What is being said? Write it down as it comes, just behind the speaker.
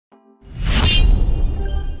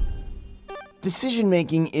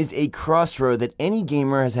Decision-making is a crossroad that any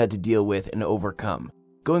gamer has had to deal with and overcome.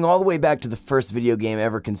 Going all the way back to the first video game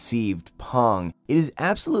ever conceived, Pong, it is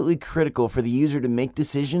absolutely critical for the user to make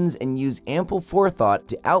decisions and use ample forethought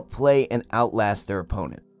to outplay and outlast their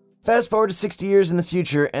opponent. Fast forward to 60 years in the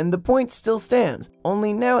future, and the point still stands,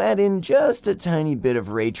 only now add in just a tiny bit of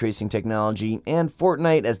ray tracing technology and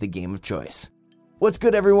Fortnite as the game of choice. What's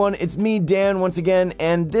good, everyone? It's me, Dan, once again,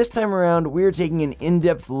 and this time around, we're taking an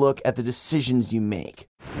in-depth look at the decisions you make.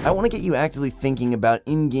 I want to get you actively thinking about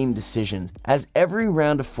in-game decisions, as every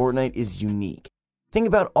round of Fortnite is unique. Think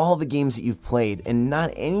about all the games that you've played, and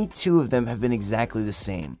not any two of them have been exactly the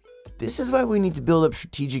same. This is why we need to build up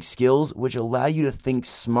strategic skills which allow you to think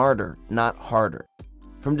smarter, not harder.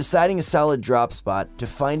 From deciding a solid drop spot to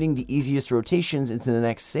finding the easiest rotations into the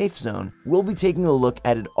next safe zone, we'll be taking a look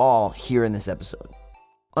at it all here in this episode.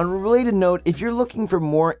 On a related note, if you're looking for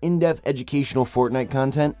more in-depth educational Fortnite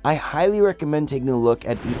content, I highly recommend taking a look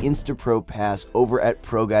at the InstaPro Pass over at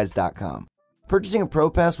ProGuides.com. Purchasing a Pro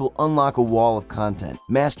Pass will unlock a wall of content,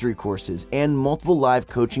 mastery courses, and multiple live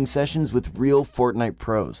coaching sessions with real Fortnite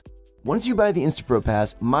pros. Once you buy the InstaPro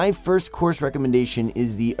Pass, my first course recommendation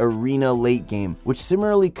is the Arena Late Game, which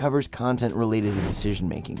similarly covers content related to decision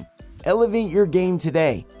making. Elevate your game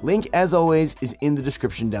today. Link, as always, is in the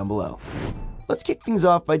description down below. Let's kick things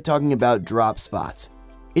off by talking about drop spots.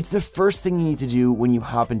 It's the first thing you need to do when you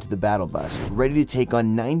hop into the battle bus, ready to take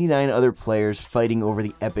on 99 other players fighting over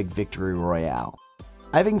the epic victory royale.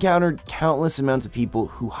 I've encountered countless amounts of people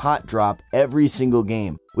who hot drop every single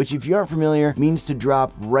game, which if you aren't familiar means to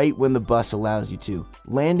drop right when the bus allows you to,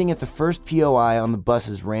 landing at the first POI on the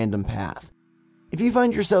bus's random path. If you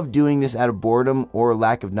find yourself doing this out of boredom or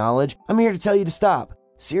lack of knowledge, I'm here to tell you to stop.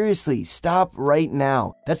 Seriously, stop right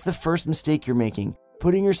now. That's the first mistake you're making,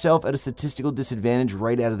 putting yourself at a statistical disadvantage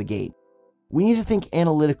right out of the gate. We need to think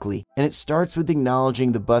analytically, and it starts with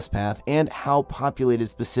acknowledging the bus path and how populated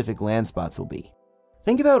specific land spots will be.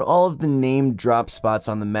 Think about all of the named drop spots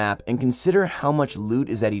on the map and consider how much loot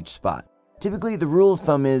is at each spot. Typically, the rule of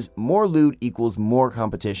thumb is more loot equals more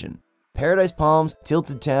competition. Paradise Palms,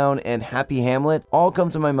 Tilted Town, and Happy Hamlet all come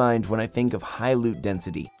to my mind when I think of high loot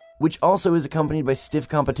density, which also is accompanied by stiff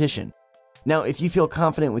competition. Now, if you feel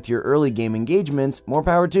confident with your early game engagements, more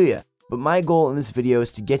power to you. But my goal in this video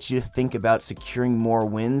is to get you to think about securing more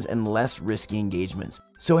wins and less risky engagements.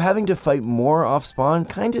 So having to fight more off spawn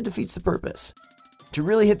kinda defeats the purpose. To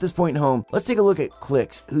really hit this point home, let's take a look at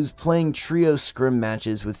Clicks, who's playing trio scrim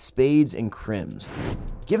matches with spades and crims.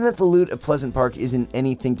 Given that the loot at Pleasant Park isn't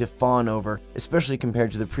anything to fawn over, especially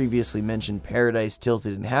compared to the previously mentioned Paradise,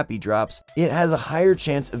 Tilted, and Happy drops, it has a higher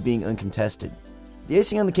chance of being uncontested. The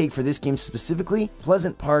icing on the cake for this game specifically,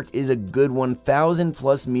 Pleasant Park is a good 1,000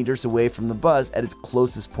 plus meters away from the bus at its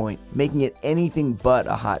closest point, making it anything but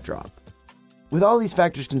a hot drop. With all these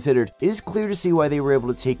factors considered, it is clear to see why they were able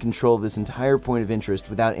to take control of this entire point of interest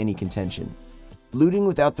without any contention. Looting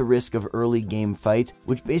without the risk of early game fights,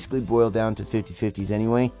 which basically boil down to 50-50s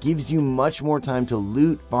anyway, gives you much more time to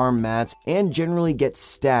loot, farm mats, and generally get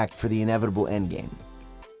stacked for the inevitable endgame.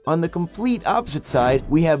 On the complete opposite side,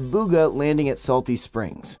 we have Booga landing at Salty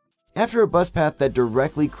Springs. After a bus path that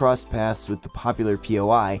directly crossed paths with the popular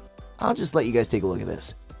POI, I'll just let you guys take a look at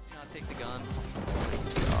this. Take the gun.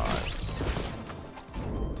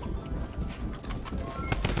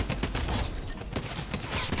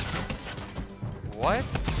 What?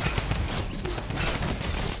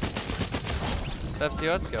 FC,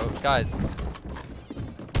 let's go. Guys.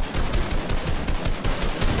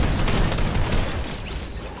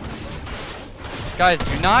 Guys,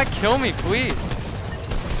 do not kill me, please.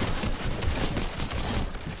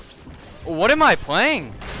 What am I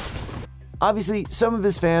playing? Obviously, some of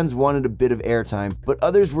his fans wanted a bit of airtime, but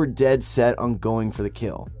others were dead set on going for the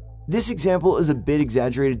kill. This example is a bit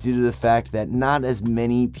exaggerated due to the fact that not as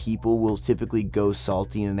many people will typically go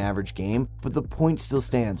salty in an average game, but the point still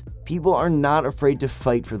stands. People are not afraid to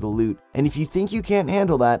fight for the loot, and if you think you can't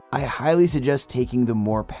handle that, I highly suggest taking the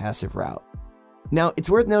more passive route. Now, it's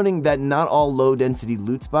worth noting that not all low-density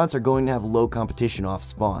loot spots are going to have low competition off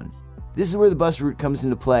spawn. This is where the bus route comes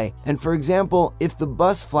into play, and for example, if the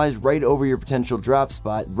bus flies right over your potential drop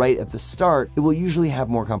spot right at the start, it will usually have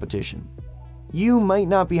more competition. You might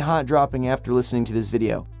not be hot dropping after listening to this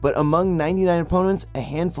video, but among 99 opponents, a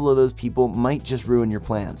handful of those people might just ruin your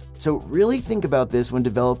plans. So really think about this when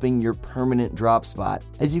developing your permanent drop spot,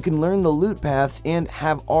 as you can learn the loot paths and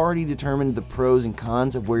have already determined the pros and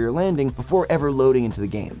cons of where you're landing before ever loading into the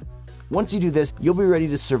game. Once you do this, you'll be ready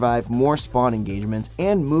to survive more spawn engagements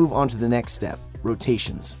and move on to the next step,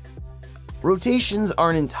 rotations. Rotations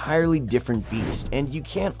are an entirely different beast, and you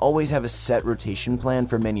can't always have a set rotation plan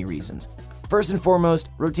for many reasons. First and foremost,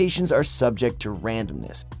 rotations are subject to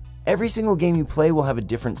randomness. Every single game you play will have a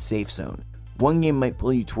different safe zone. One game might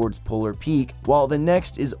pull you towards Polar Peak, while the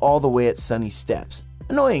next is all the way at Sunny Steps.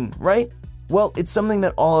 Annoying, right? Well, it's something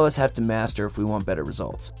that all of us have to master if we want better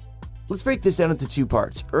results. Let's break this down into two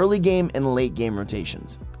parts, early game and late game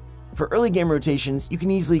rotations. For early game rotations, you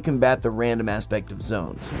can easily combat the random aspect of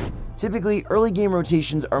zones. Typically, early game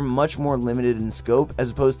rotations are much more limited in scope as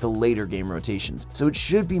opposed to later game rotations, so it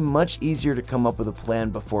should be much easier to come up with a plan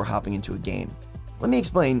before hopping into a game. Let me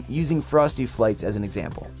explain using Frosty Flights as an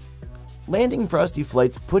example. Landing Frosty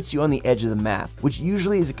Flights puts you on the edge of the map, which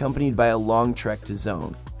usually is accompanied by a long trek to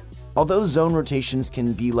zone. Although zone rotations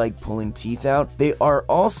can be like pulling teeth out, they are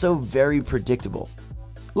also very predictable.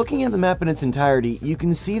 Looking at the map in its entirety, you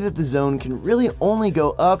can see that the zone can really only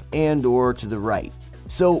go up and or to the right.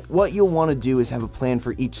 So what you'll want to do is have a plan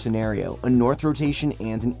for each scenario, a north rotation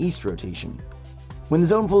and an east rotation. When the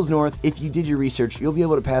zone pulls north, if you did your research, you'll be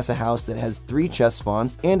able to pass a house that has 3 chest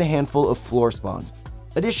spawns and a handful of floor spawns.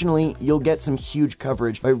 Additionally, you'll get some huge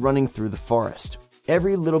coverage by running through the forest.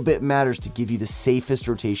 Every little bit matters to give you the safest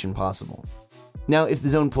rotation possible. Now, if the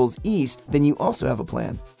zone pulls east, then you also have a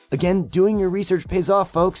plan. Again, doing your research pays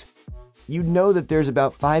off, folks. You'd know that there's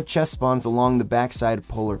about 5 chest spawns along the backside of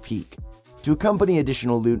Polar Peak. To accompany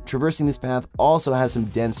additional loot, traversing this path also has some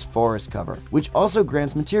dense forest cover, which also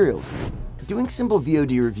grants materials. Doing simple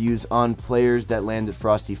VOD reviews on players that land at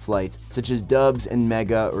Frosty Flights, such as Dubs and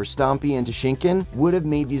Mega or Stompy and Tashinkin, would have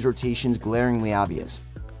made these rotations glaringly obvious.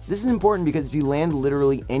 This is important because if you land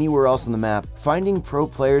literally anywhere else on the map, finding pro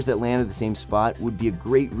players that land at the same spot would be a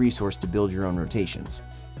great resource to build your own rotations.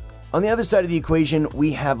 On the other side of the equation,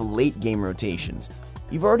 we have late game rotations.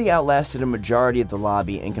 You've already outlasted a majority of the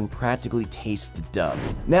lobby and can practically taste the dub.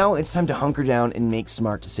 Now it's time to hunker down and make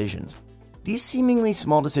smart decisions. These seemingly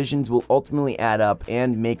small decisions will ultimately add up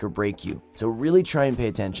and make or break you, so really try and pay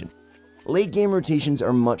attention. Late game rotations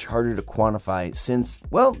are much harder to quantify since,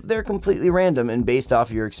 well, they're completely random and based off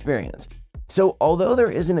of your experience. So although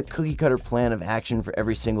there isn't a cookie cutter plan of action for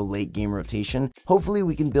every single late game rotation, hopefully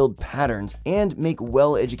we can build patterns and make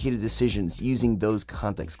well-educated decisions using those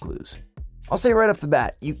context clues. I'll say right off the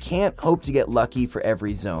bat, you can't hope to get lucky for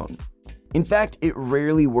every zone. In fact, it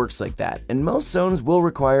rarely works like that, and most zones will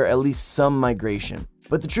require at least some migration.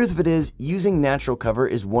 But the truth of it is, using natural cover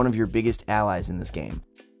is one of your biggest allies in this game.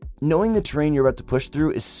 Knowing the terrain you're about to push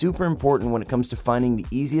through is super important when it comes to finding the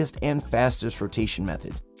easiest and fastest rotation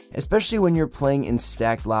methods, especially when you're playing in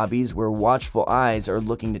stacked lobbies where watchful eyes are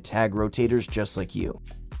looking to tag rotators just like you.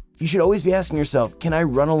 You should always be asking yourself, can I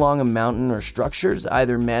run along a mountain or structures,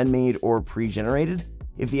 either man-made or pre-generated?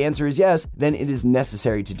 If the answer is yes, then it is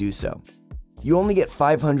necessary to do so. You only get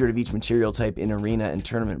 500 of each material type in arena and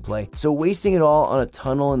tournament play, so wasting it all on a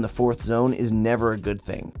tunnel in the 4th zone is never a good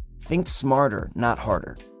thing. Think smarter, not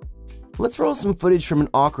harder. Let's roll some footage from an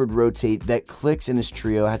awkward rotate that Clix and his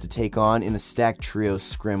trio had to take on in a stacked trio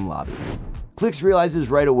scrim lobby. Clix realizes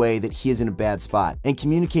right away that he is in a bad spot and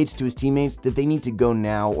communicates to his teammates that they need to go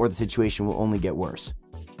now or the situation will only get worse.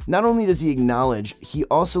 Not only does he acknowledge, he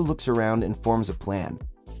also looks around and forms a plan.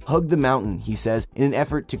 Hug the mountain, he says, in an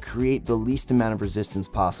effort to create the least amount of resistance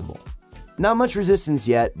possible. Not much resistance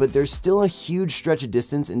yet, but there's still a huge stretch of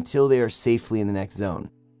distance until they are safely in the next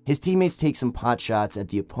zone. His teammates take some pot shots at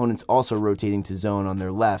the opponents also rotating to zone on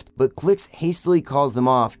their left, but Clix hastily calls them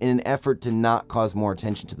off in an effort to not cause more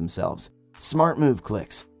attention to themselves. Smart move,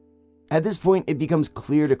 Clix. At this point, it becomes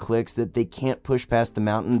clear to Clix that they can't push past the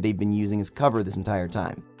mountain they've been using as cover this entire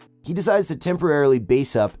time. He decides to temporarily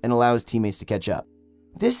base up and allow his teammates to catch up.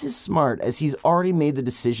 This is smart as he's already made the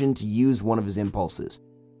decision to use one of his impulses.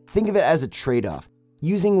 Think of it as a trade-off,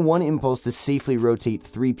 using one impulse to safely rotate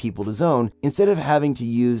 3 people to zone instead of having to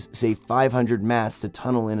use, say, 500 mats to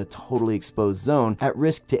tunnel in a totally exposed zone at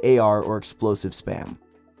risk to AR or explosive spam.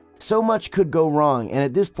 So much could go wrong, and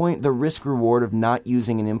at this point the risk-reward of not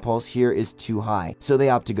using an impulse here is too high, so they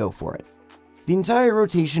opt to go for it. The entire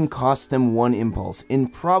rotation costs them 1 impulse in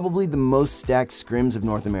probably the most stacked scrims of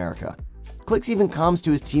North America. Clix even comes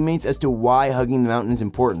to his teammates as to why hugging the mountain is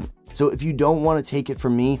important. So if you don't want to take it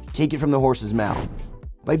from me, take it from the horse's mouth.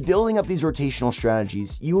 By building up these rotational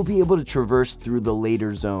strategies, you will be able to traverse through the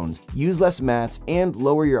later zones, use less mats, and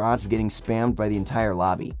lower your odds of getting spammed by the entire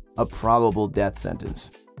lobby, a probable death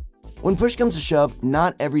sentence. When push comes to shove,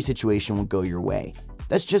 not every situation will go your way.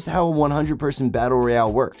 That's just how a 100-person battle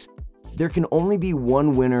royale works. There can only be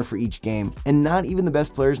one winner for each game, and not even the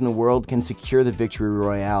best players in the world can secure the victory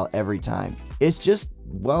royale every time. It's just,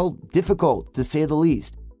 well, difficult to say the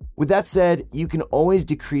least. With that said, you can always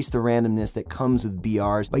decrease the randomness that comes with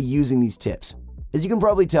BRs by using these tips. As you can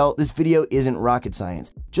probably tell, this video isn't rocket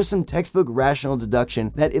science, just some textbook rational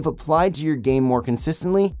deduction that if applied to your game more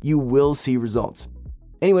consistently, you will see results.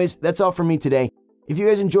 Anyways, that's all from me today. If you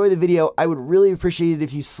guys enjoy the video, I would really appreciate it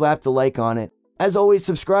if you slapped the like on it. As always,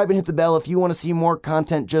 subscribe and hit the bell if you want to see more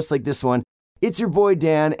content just like this one. It's your boy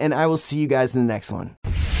Dan, and I will see you guys in the next one.